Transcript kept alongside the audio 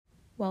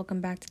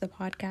Welcome back to the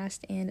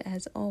podcast, and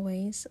as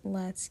always,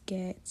 let's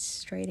get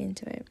straight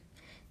into it.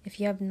 If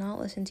you have not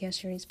listened to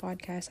yesterday's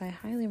podcast, I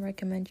highly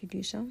recommend you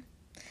do so.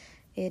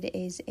 It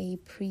is a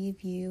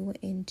preview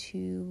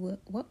into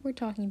what we're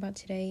talking about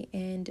today,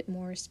 and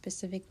more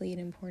specifically and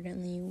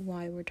importantly,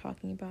 why we're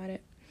talking about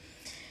it.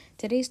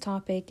 Today's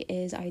topic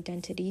is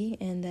identity,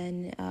 and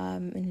then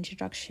an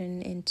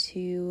introduction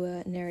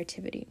into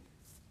narrativity.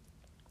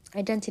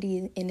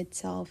 Identity in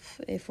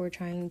itself, if we're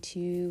trying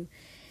to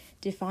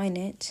define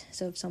it,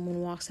 so if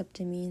someone walks up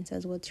to me and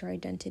says, "What's your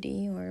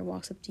identity?" or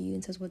walks up to you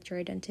and says, "What's your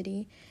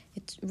identity?"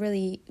 it's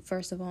really,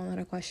 first of all, not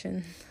a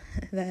question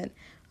that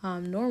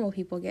normal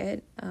people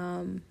get,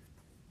 and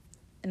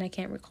I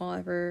can't recall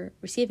ever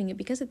receiving it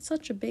because it's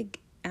such a big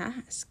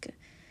ask.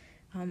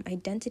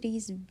 Identity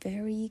is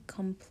very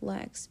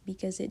complex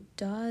because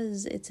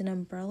it's an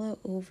umbrella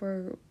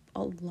over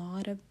a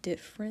lot of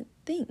different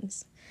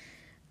things,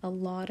 a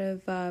lot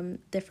of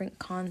different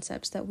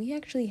concepts that we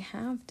actually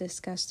have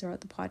discussed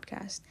throughout the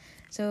podcast.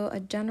 So a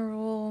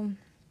general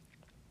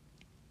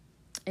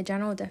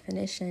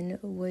definition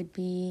would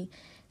be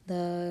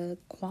the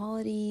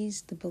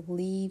qualities, the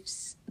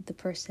beliefs, the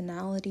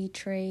personality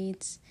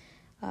traits,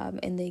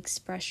 and the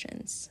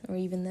expressions, or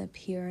even the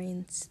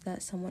appearance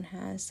that someone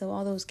has. So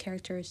all those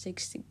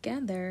characteristics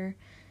together,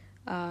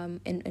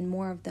 and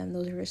more of them,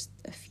 those are just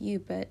a few,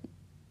 but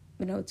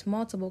it's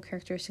multiple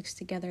characteristics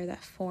together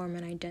that form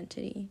an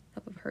identity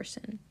of a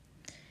person.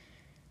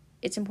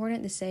 It's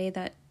important to say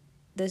that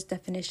this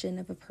definition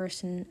of a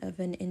person, of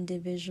an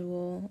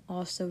individual,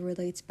 also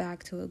relates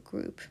back to a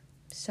group.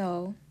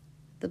 So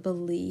the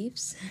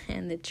beliefs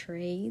and the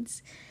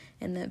traits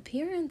and the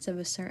appearance of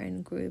a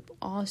certain group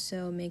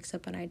also makes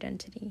up an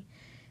identity.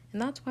 And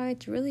that's why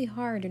it's really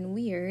hard and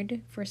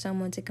weird for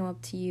someone to come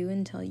up to you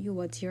and tell you,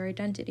 "What's your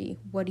identity?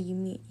 What do you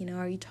mean?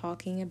 Are you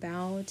talking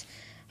about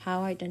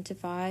how I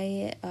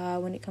identify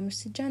when it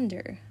comes to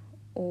gender,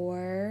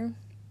 or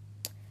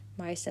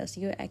my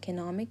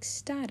socioeconomic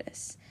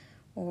status,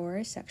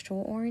 or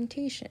sexual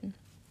orientation,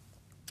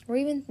 or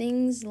even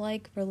things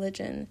like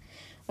religion?"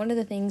 One of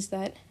the things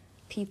that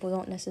people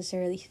don't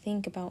necessarily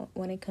think about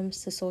when it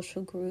comes to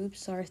social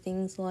groups are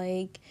things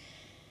like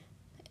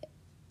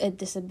a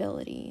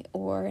disability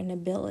or an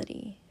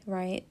ability,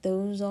 right?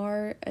 That's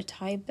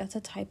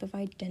a type of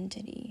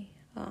identity.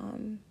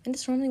 And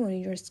it's normally when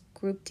you just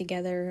group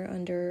together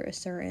under a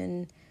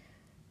certain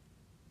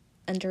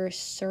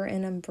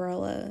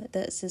umbrella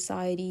that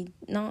society,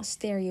 not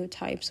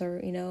stereotypes, or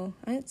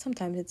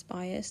sometimes it's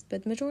biased,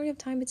 but majority of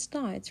time it's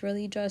not. It's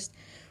really just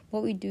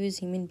what we do as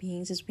human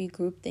beings is we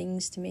group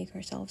things to make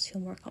ourselves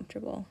feel more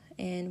comfortable.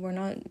 And we're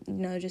not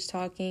just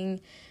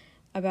talking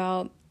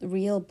about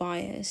real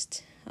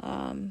bias,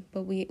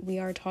 but we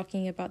are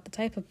talking about the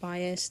type of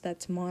bias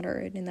that's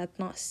moderate and that's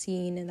not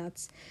seen, and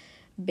that's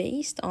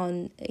based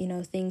on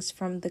things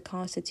from the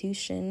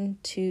Constitution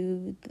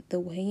to the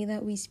way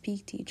that we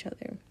speak to each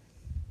other.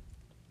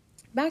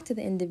 Back to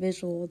the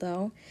individual,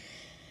 though,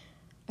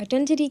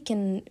 identity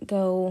can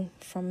go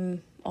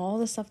from all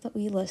the stuff that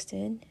we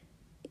listed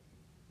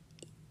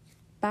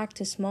back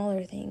to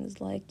smaller things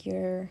like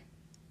your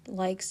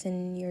likes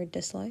and your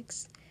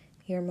dislikes,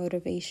 your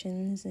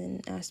motivations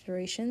and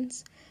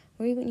aspirations,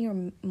 or even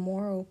your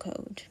moral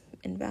code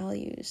and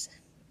values.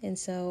 And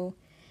so,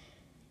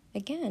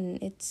 again,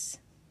 it's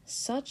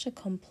such a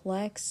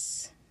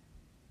complex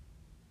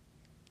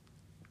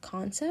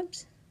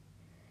concept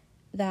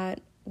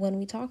that when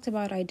we talked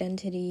about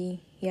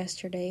identity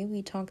yesterday,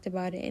 we talked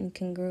about it in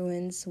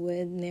congruence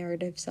with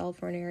narrative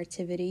self, or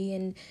narrativity.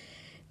 And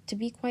to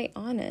be quite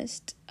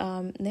honest,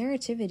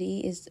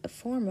 narrativity is a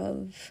form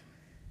of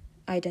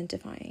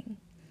identifying.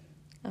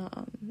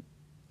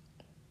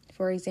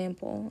 For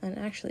example, and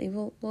actually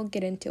we'll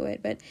get into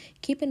it, but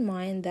keep in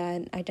mind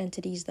that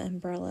identity is the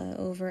umbrella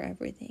over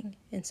everything.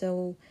 And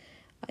so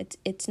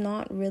it's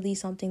not really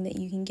something that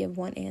you can give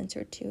one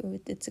answer to.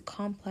 It's a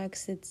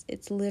complex,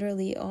 it's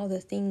literally all the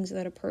things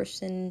that a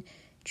person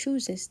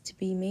chooses to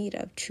be made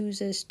of,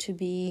 chooses to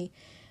be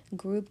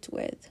grouped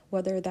with,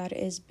 whether that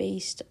is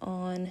based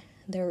on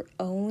their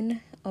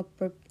own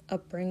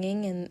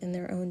upbringing and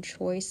their own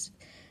choice,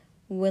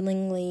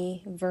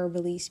 willingly,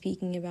 verbally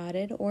speaking about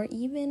it, or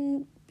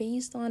even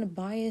based on a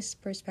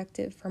biased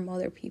perspective from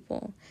other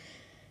people.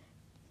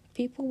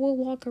 People will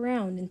walk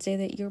around and say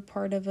that you're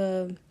part of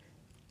a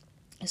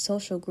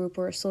social group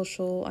or a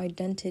social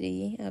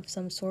identity of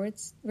some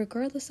sorts,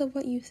 regardless of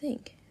what you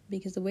think,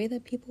 because the way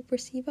that people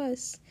perceive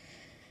us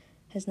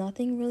has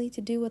nothing really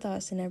to do with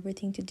us and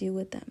everything to do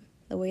with them.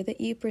 The way that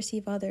you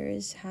perceive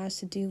others has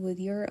to do with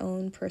your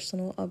own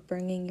personal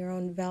upbringing, your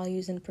own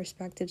values and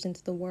perspectives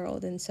into the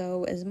world. And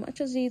so as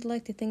much as you'd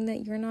like to think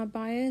that you're not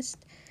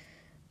biased,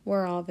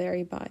 we're all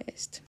very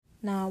biased.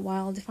 Now,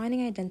 while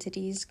defining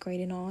identities,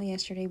 great and all,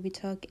 yesterday we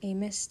took a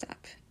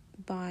misstep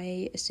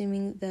by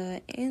assuming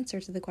the answer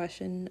to the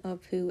question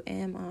of who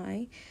am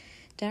I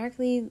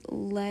directly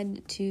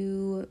led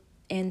to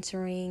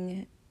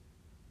answering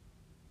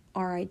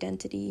our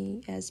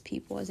identity as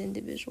people, as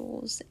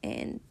individuals.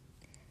 And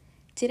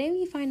today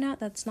we find out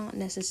that's not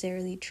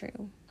necessarily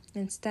true.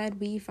 Instead,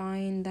 we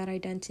find that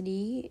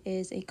identity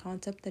is a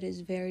concept that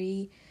is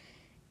very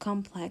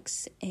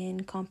complex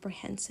and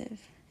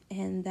comprehensive,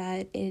 and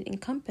that it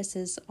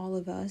encompasses all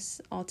of us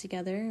all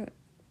together,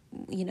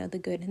 the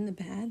good and the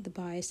bad, the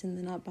biased and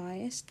the not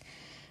biased,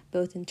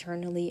 both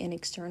internally and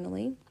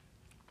externally.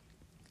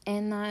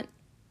 And that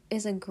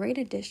is a great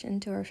addition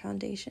to our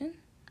foundation.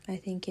 I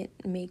think it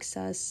makes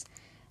us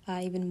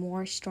even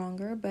more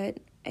stronger, but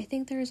I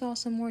think there's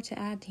also more to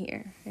add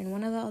here. And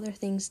one of the other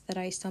things that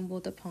I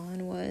stumbled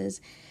upon was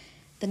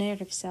the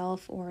narrative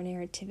self, or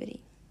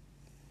narrativity.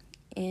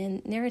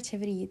 And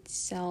narrativity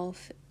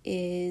itself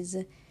is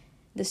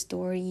the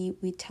story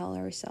we tell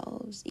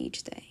ourselves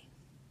each day.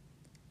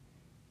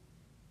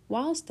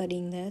 While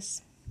studying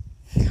this,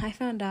 I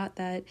found out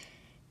that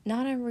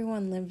not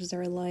everyone lives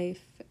their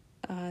life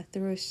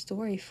through a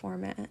story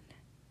format.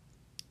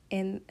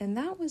 And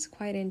that was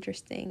quite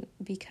interesting,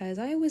 because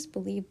I always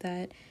believed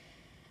that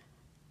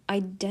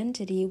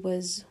identity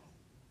was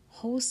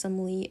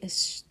wholesomely a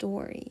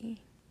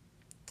story.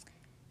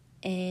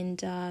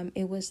 And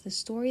it was the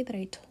story that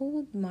I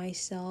told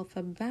myself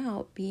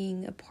about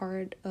being a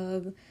part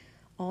of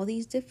all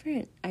these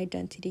different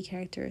identity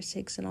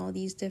characteristics and all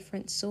these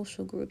different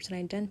social groups and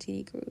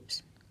identity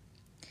groups.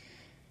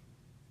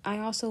 I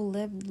also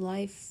lived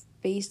life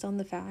based on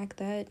the fact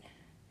that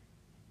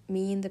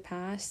me in the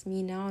past,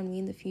 me now, and me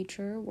in the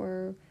future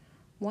were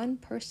one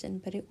person,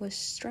 but it was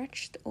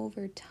stretched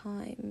over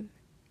time.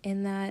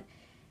 And that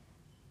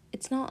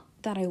it's not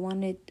that I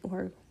wanted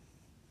or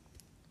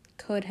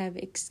could have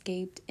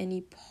escaped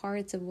any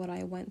parts of what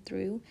I went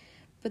through,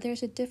 but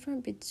there's a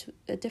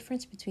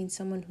difference between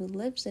someone who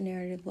lives a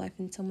narrative life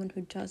and someone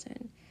who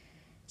doesn't.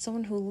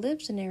 Someone who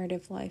lives a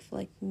narrative life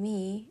like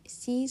me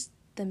sees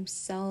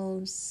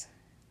themselves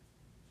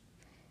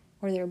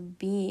or their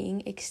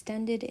being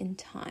extended in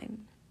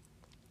time,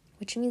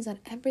 which means that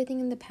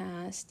everything in the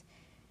past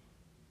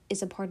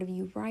is a part of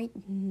you right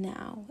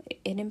now.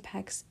 It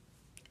impacts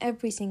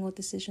every single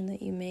decision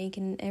that you make,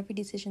 and every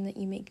decision that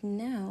you make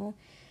now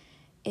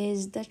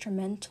is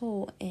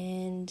detrimental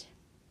and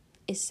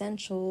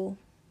essential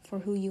for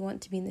who you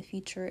want to be in the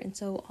future. And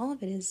so all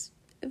of it is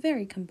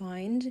very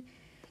combined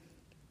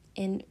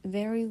and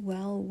very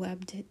well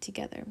webbed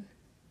together.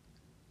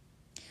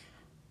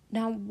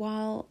 Now,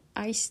 while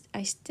I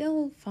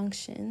still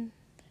function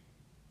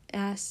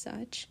as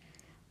such,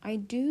 I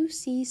do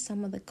see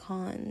some of the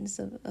cons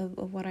of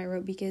what I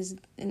wrote, because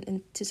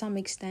and to some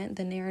extent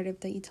the narrative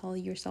that you tell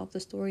yourself, the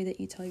story that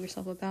you tell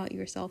yourself about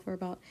yourself or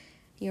about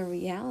your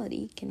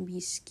reality, can be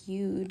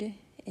skewed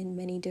in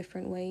many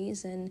different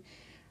ways, and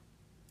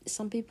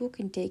some people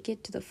can take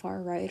it to the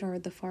far right or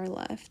the far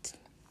left,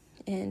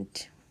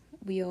 and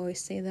we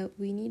always say that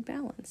we need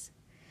balance.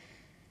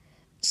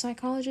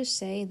 Psychologists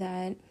say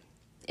that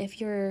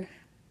if your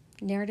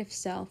narrative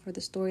self, or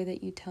the story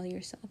that you tell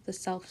yourself, the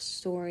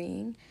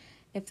self-storying,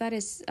 if that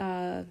is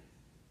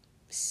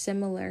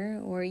similar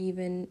or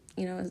even,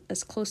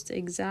 as close to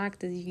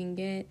exact as you can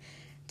get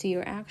to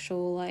your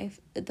actual life,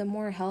 the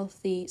more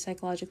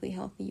psychologically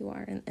healthy you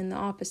are. And the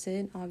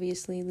opposite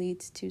obviously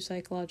leads to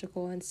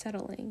psychological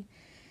unsettling.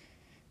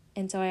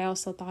 And so I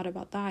also thought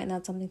about that, and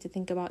that's something to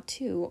think about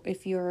too.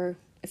 If you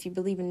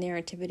believe in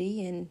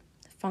narrativity and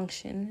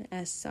function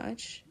as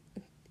such,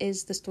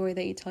 is the story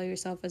that you tell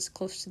yourself as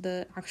close to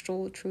the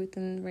actual truth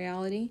and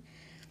reality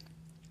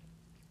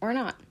or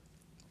not?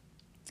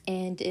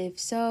 And if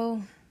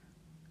so,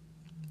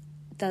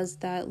 does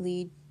that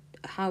lead,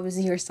 how is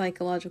your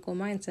psychological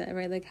mindset,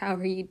 right? Like, how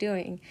are you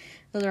doing?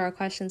 Those are our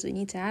questions we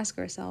need to ask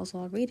ourselves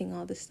while reading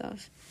all this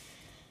stuff.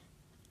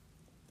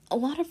 A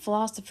lot of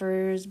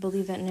philosophers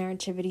believe that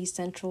narrativity is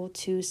central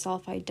to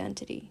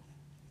self-identity.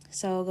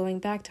 So going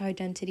back to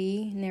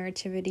identity,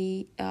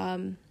 narrativity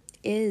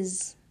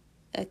is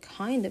a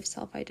kind of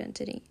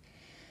self-identity.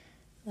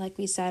 Like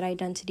we said,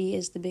 identity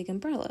is the big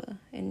umbrella,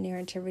 and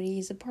narrativity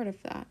is a part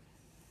of that.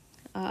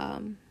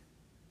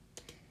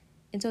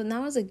 And so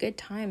now is a good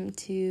time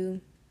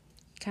to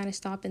kind of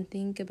stop and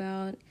think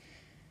about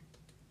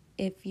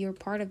if you're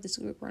part of this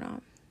group or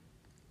not.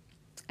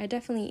 I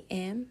definitely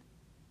am.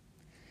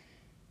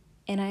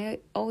 And I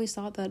always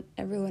thought that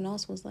everyone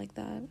else was like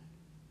that.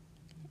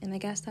 And I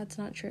guess that's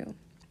not true.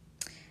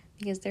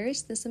 Because there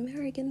is this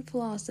American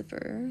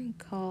philosopher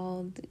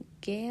called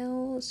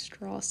Gail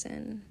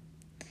Strawson,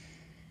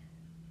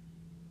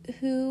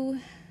 who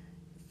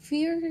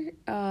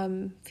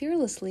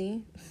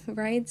fearlessly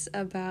writes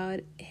about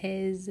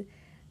his,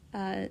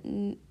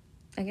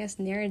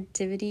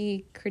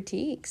 narrativity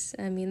critiques.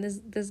 I mean,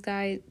 this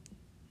guy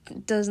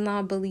does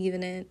not believe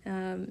in it.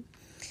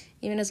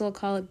 Even as well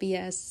call it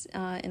BS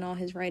in all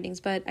his writings,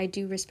 but I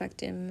do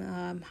respect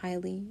him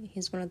highly.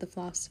 He's one of the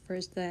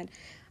philosophers that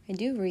I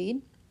do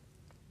read.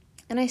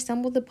 And I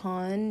stumbled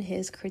upon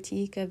his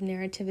critique of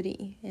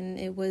narrativity, and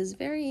it was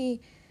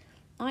very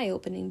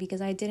eye-opening,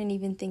 because I didn't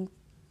even think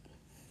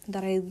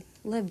that I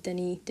lived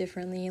any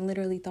differently. I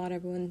literally thought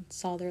everyone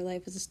saw their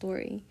life as a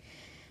story.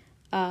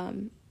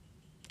 And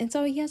And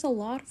so he has a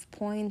lot of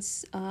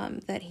points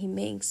that he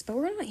makes, but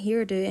we're not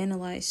here to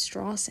analyze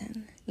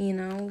Strawson.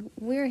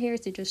 We're here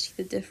to just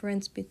see the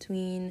difference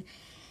between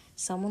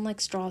someone like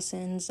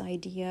Strawson's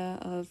idea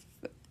of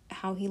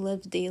how he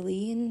lives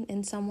daily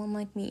and someone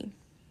like me.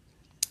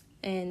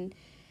 And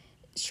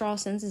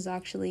Strawson's is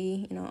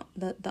actually,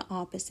 the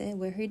opposite,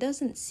 where he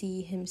doesn't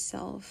see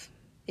himself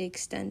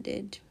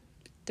extended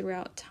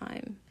throughout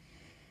time.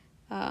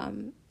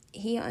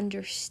 He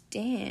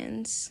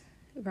understands,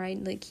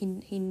 right? Like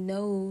he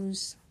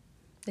knows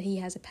that he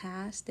has a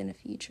past and a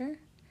future.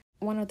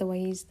 One of the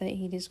ways that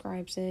he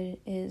describes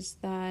it is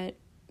that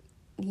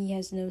he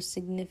has no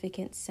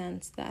significant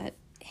sense that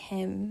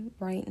him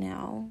right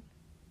now,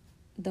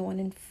 the one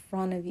in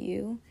front of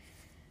you,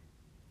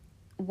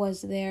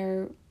 was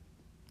there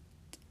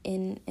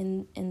in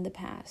the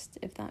past,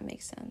 if that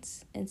makes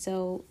sense. And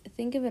so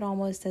think of it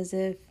almost as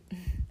if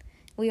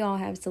we all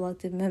have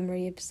selective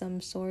memory of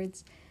some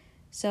sorts.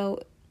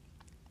 So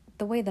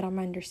the way that I'm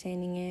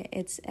understanding it,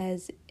 it's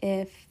as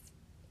if,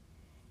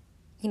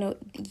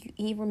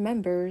 he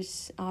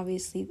remembers,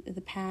 obviously,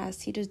 the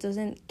past. He just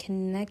doesn't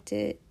connect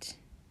it,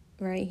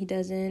 right? He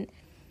doesn't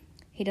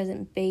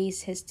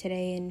base his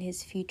today and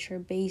his future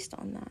based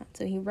on that.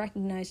 So he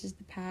recognizes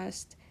the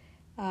past,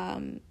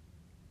 and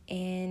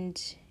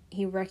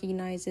he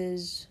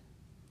recognizes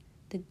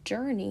the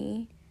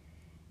journey.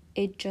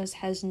 It just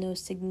has no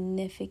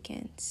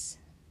significance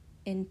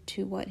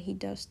into what he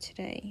does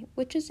today,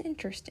 which is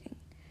interesting,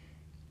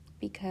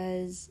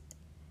 because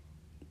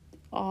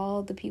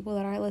all the people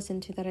that I listen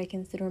to that I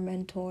consider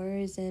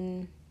mentors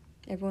and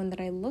everyone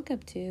that I look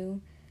up to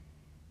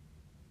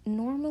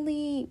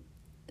normally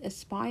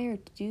aspire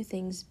to do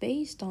things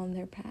based on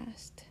their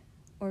past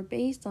or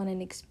based on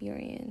an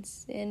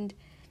experience. And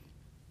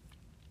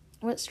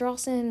what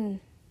Strawson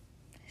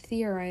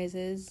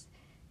theorizes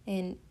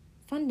and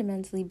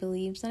fundamentally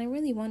believes, and I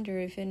really wonder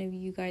if any of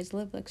you guys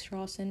live like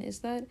Strawson, is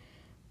that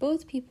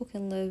both people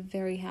can live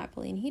very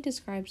happily. And he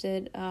describes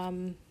it,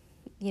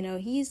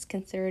 he's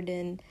considered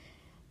an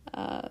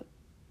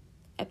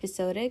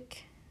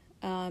episodic,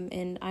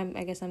 and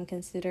I guess I'm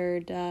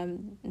considered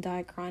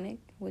diachronic,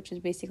 which is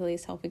basically a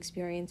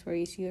self-experience where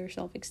you see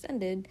yourself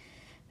extended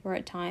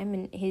throughout time,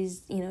 and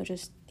he's,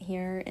 just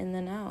here in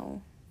the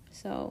now.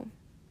 So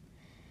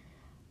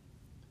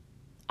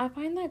I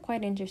find that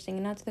quite interesting.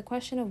 And now to the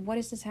question of what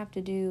does this have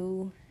to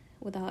do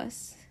with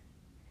us?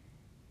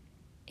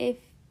 If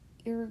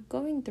you're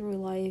going through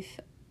life,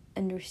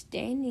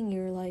 understanding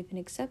your life and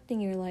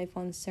accepting your life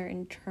on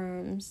certain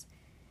terms,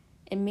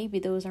 and maybe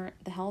those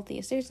aren't the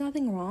healthiest, there's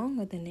nothing wrong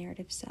with the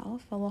narrative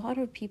self. A lot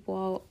of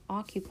people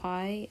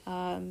occupy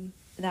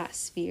that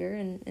sphere,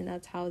 and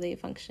that's how they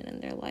function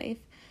in their life.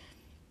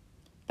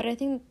 But I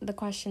think the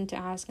question to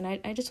ask, and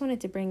I just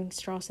wanted to bring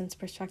Strawson's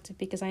perspective,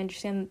 because I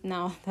understand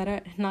now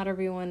that not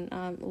everyone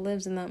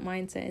lives in that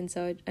mindset, and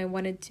so I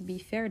wanted to be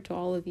fair to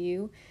all of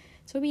you.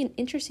 So it'd be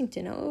interesting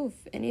to know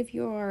if any of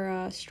you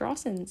are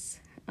Strawsons.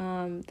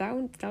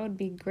 That would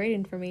be great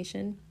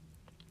information.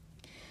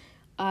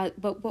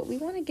 But what we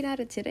want to get at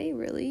it today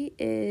really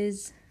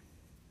is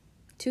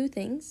two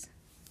things.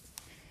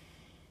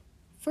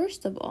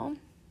 First of all,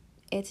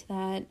 it's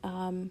that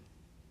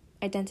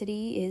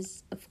identity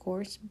is, of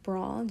course,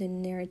 broad,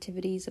 and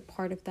narrativity is a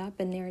part of that,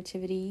 but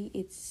narrativity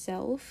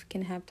itself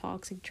can have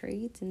toxic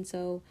traits, and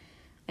so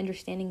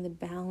understanding the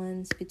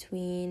balance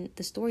between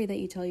the story that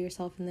you tell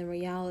yourself and the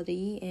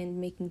reality, and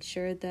making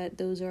sure that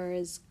those are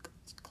as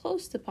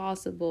close to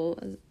possible,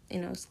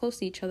 as close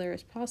to each other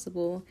as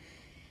possible,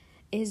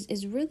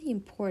 is really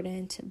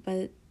important.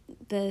 But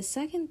the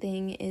second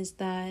thing is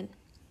that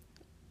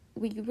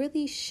we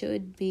really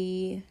should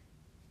be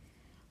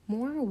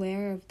more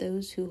aware of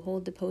those who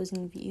hold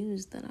opposing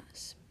views than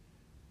us.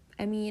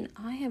 I mean,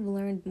 I have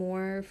learned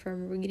more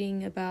from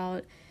reading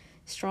about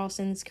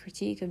Strawson's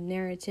critique of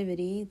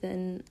narrativity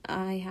than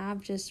I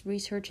have just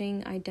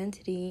researching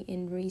identity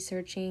and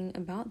researching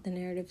about the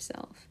narrative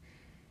self.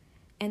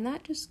 And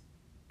that just,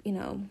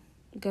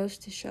 goes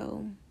to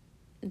show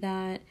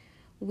that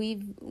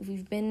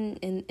we've been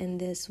in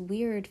this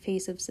weird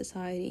phase of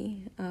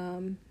society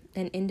and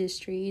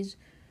industries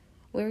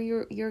where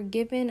you're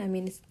given,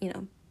 it's,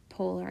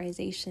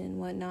 polarization and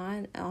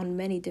whatnot on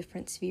many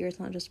different spheres,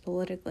 not just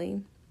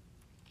politically,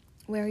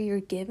 where you're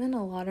given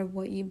a lot of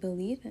what you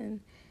believe in,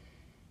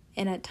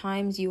 and at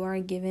times you are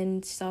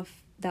given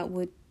stuff that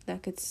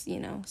could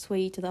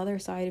sway you to the other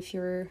side if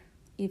you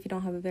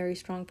don't have a very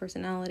strong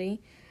personality,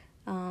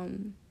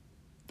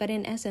 but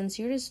in essence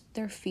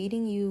they're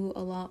feeding you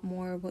a lot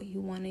more of what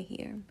you want to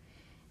hear.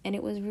 And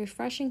it was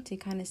refreshing to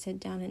kind of sit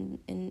down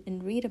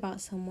and read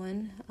about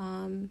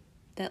someone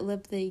that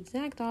lived the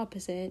exact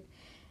opposite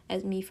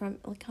as me, from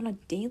on a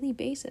daily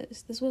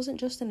basis. This wasn't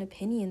just an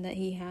opinion that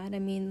he had.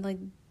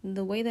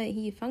 The way that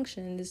he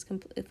functions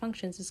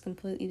is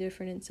completely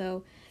different. And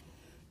so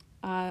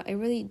I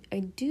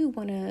do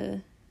want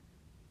to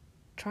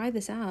try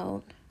this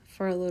out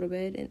for a little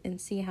bit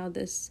and see how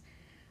this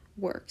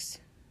works.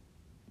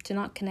 To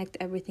not connect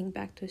everything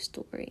back to a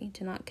story,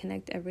 to not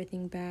connect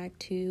everything back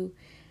to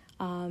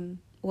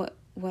what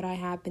I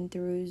have been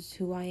through is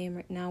who I am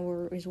right now,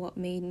 or is what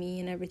made me,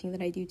 and everything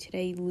that I do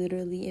today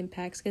literally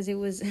impacts, because it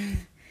was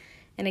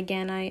and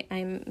again,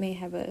 I may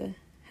have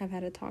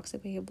had a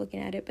toxic way of looking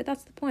at it, but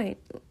that's the point.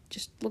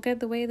 Just look at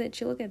the way that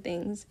you look at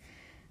things.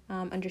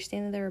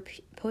 Understand that there are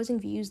opposing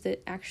views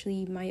that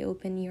actually might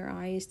open your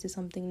eyes to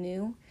something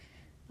new.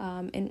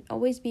 And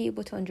always be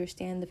able to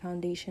understand the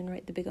foundation,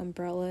 right? The big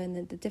umbrella,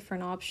 and the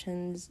different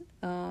options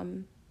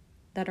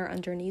that are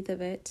underneath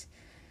of it.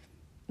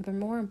 But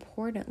more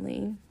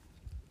importantly,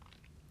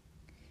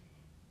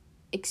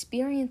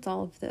 experience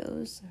all of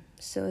those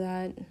so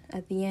that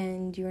at the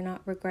end you're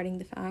not regretting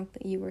the fact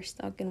that you were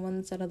stuck in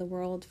one side of the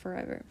world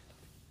forever.